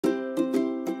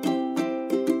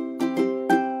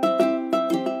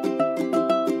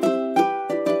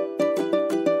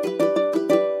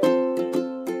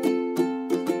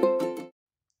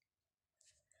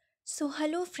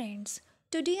Hello friends.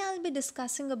 Today I'll be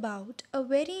discussing about a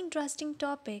very interesting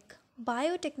topic,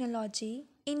 biotechnology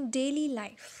in daily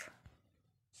life.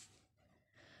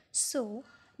 So,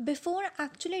 before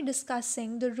actually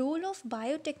discussing the role of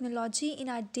biotechnology in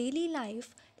our daily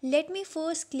life, let me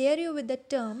first clear you with the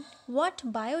term what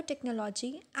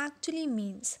biotechnology actually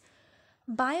means.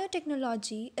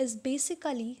 Biotechnology is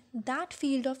basically that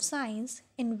field of science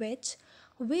in which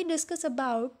we discuss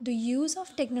about the use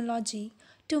of technology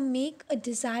to make a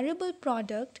desirable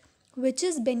product which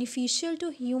is beneficial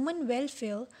to human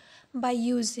welfare by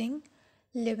using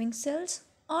living cells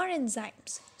or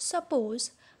enzymes.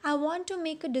 Suppose I want to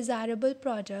make a desirable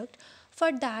product.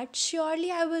 For that, surely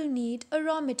I will need a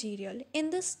raw material.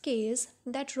 In this case,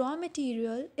 that raw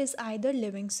material is either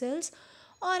living cells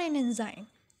or an enzyme.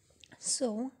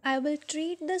 So, I will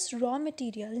treat this raw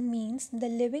material, means the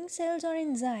living cells or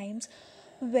enzymes,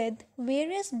 with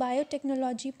various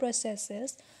biotechnology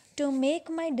processes to make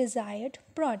my desired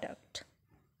product.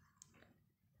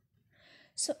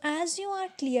 So, as you are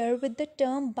clear with the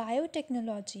term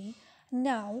biotechnology,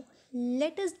 now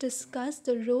let us discuss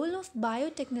the role of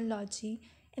biotechnology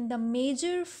in the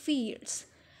major fields.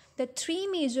 The three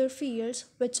major fields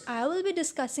which I will be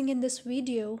discussing in this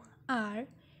video are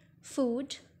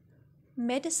food,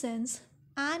 medicines,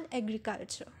 and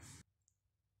agriculture.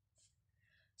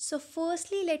 So,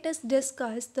 firstly, let us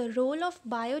discuss the role of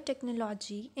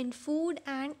biotechnology in food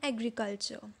and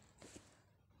agriculture.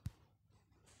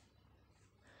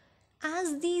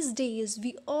 As these days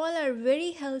we all are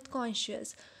very health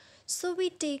conscious, so we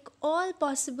take all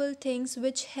possible things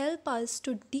which help us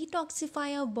to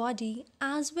detoxify our body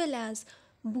as well as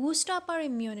boost up our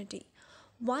immunity.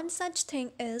 One such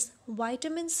thing is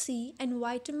vitamin C and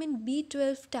vitamin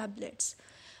B12 tablets.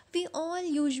 We all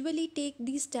usually take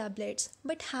these tablets,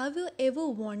 but have you ever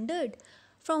wondered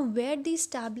from where these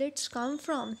tablets come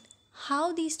from?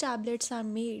 How these tablets are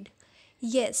made?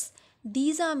 Yes,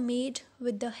 these are made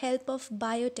with the help of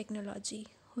biotechnology.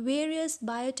 Various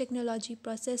biotechnology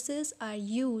processes are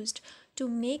used to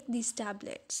make these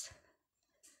tablets.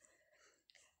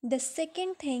 The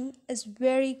second thing is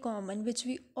very common, which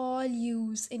we all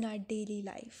use in our daily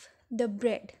life, the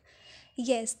bread.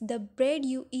 Yes, the bread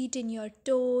you eat in your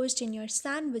toast, in your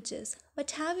sandwiches.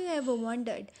 But have you ever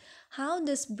wondered how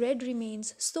this bread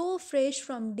remains so fresh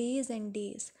from days and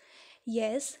days?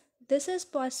 Yes, this is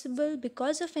possible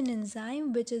because of an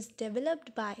enzyme which is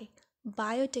developed by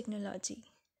biotechnology.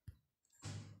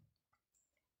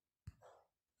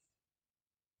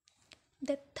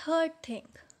 The third thing,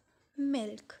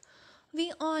 milk.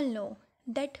 We all know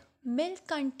that milk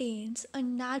contains a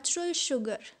natural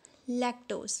sugar,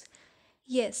 lactose.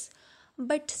 Yes,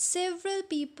 but several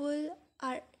people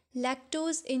are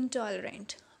lactose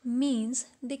intolerant, means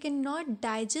they cannot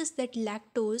digest that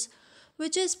lactose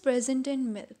which is present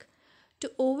in milk.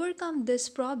 To overcome this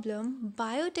problem,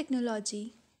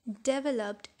 biotechnology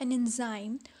developed an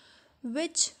enzyme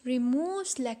which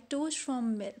removes lactose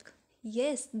from milk.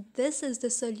 Yes, this is the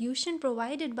solution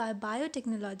provided by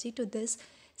biotechnology to this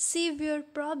severe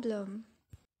problem.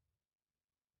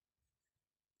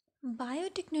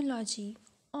 Biotechnology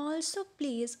also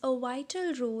plays a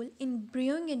vital role in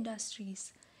brewing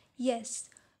industries. Yes,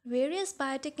 various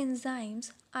biotech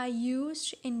enzymes are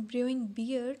used in brewing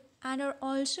beer and are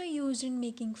also used in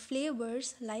making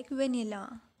flavors like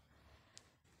vanilla.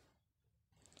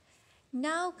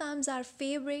 Now comes our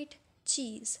favorite,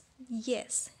 cheese.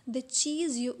 Yes, the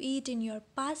cheese you eat in your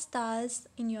pastas,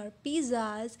 in your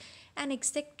pizzas, and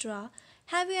etc.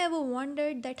 Have you ever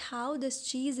wondered that how this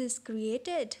cheese is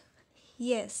created?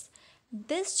 Yes,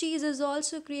 this cheese is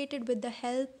also created with the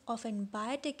help of an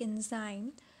biotech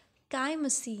enzyme,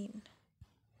 chymosin.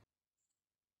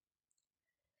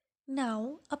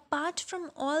 Now, apart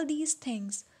from all these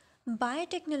things,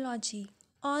 biotechnology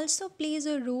also plays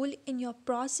a role in your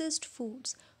processed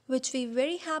foods, which we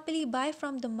very happily buy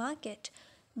from the market.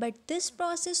 But this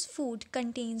processed food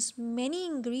contains many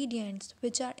ingredients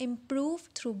which are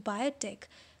improved through biotech.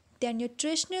 Their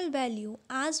nutritional value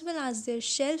as well as their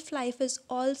shelf life is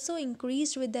also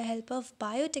increased with the help of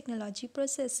biotechnology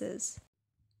processes.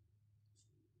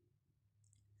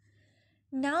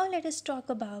 Now let us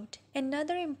talk about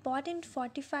another important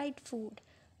fortified food,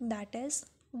 that is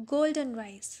golden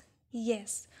rice.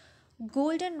 Yes,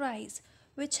 golden rice,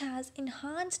 which has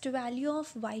enhanced value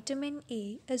of vitamin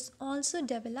A, is also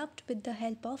developed with the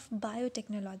help of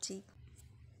biotechnology.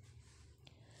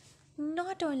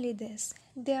 Not only this,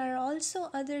 there are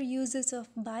also other uses of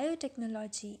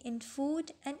biotechnology in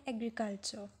food and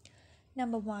agriculture.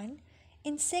 Number 1,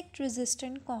 insect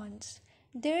resistant corns.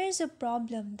 There is a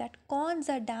problem that corns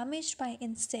are damaged by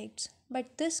insects,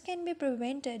 but this can be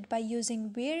prevented by using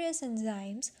various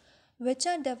enzymes which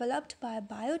are developed by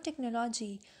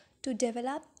biotechnology to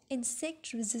develop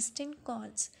insect resistant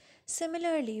corns.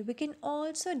 Similarly, we can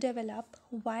also develop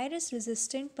virus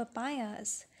resistant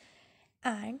papayas.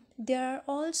 And there are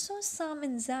also some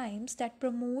enzymes that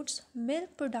promotes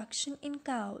milk production in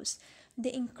cows.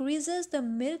 They increases the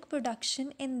milk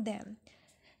production in them.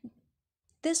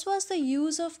 This was the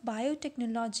use of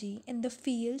biotechnology in the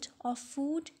field of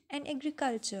food and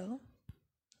agriculture.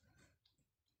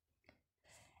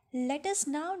 Let us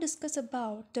now discuss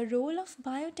about the role of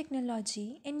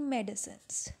biotechnology in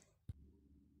medicines.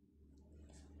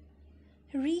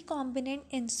 Recombinant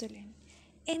insulin.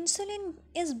 Insulin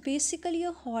is basically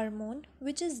a hormone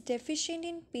which is deficient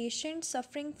in patients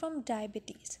suffering from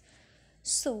diabetes.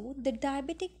 So, the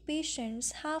diabetic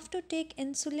patients have to take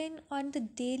insulin on the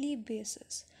daily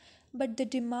basis, but the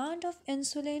demand of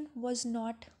insulin was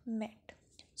not met.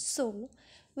 So,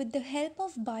 with the help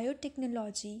of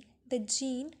biotechnology, the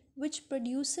gene which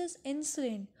produces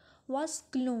insulin was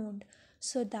cloned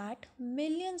so that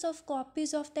millions of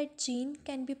copies of that gene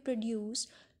can be produced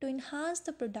to enhance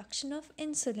the production of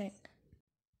insulin.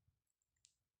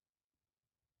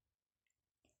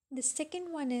 The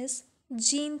second one is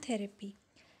gene therapy.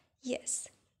 Yes,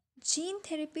 gene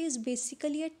therapy is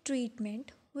basically a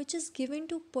treatment which is given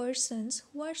to persons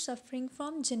who are suffering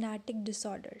from genetic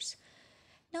disorders.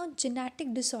 Now,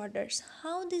 genetic disorders,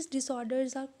 how these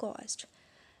disorders are caused?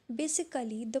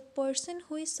 Basically, the person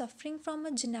who is suffering from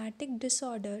a genetic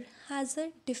disorder has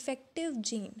a defective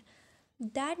gene.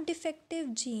 That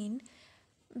defective gene,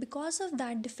 because of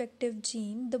that defective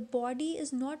gene, the body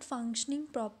is not functioning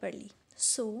properly.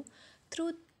 So,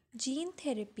 through gene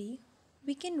therapy,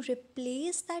 we can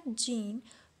replace that gene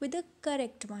with a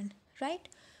correct one, right?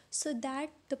 So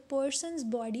that the person's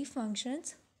body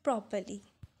functions properly.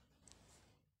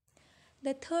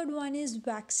 The third one is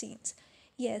vaccines.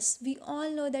 Yes, we all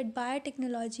know that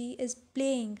biotechnology is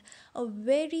playing a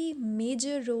very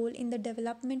major role in the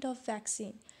development of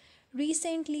vaccine.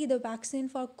 Recently, the vaccine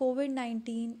for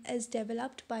COVID-19 is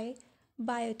developed by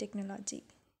biotechnology.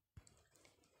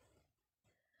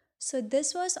 So,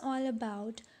 this was all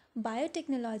about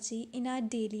biotechnology in our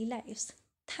daily lives.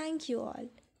 Thank you all.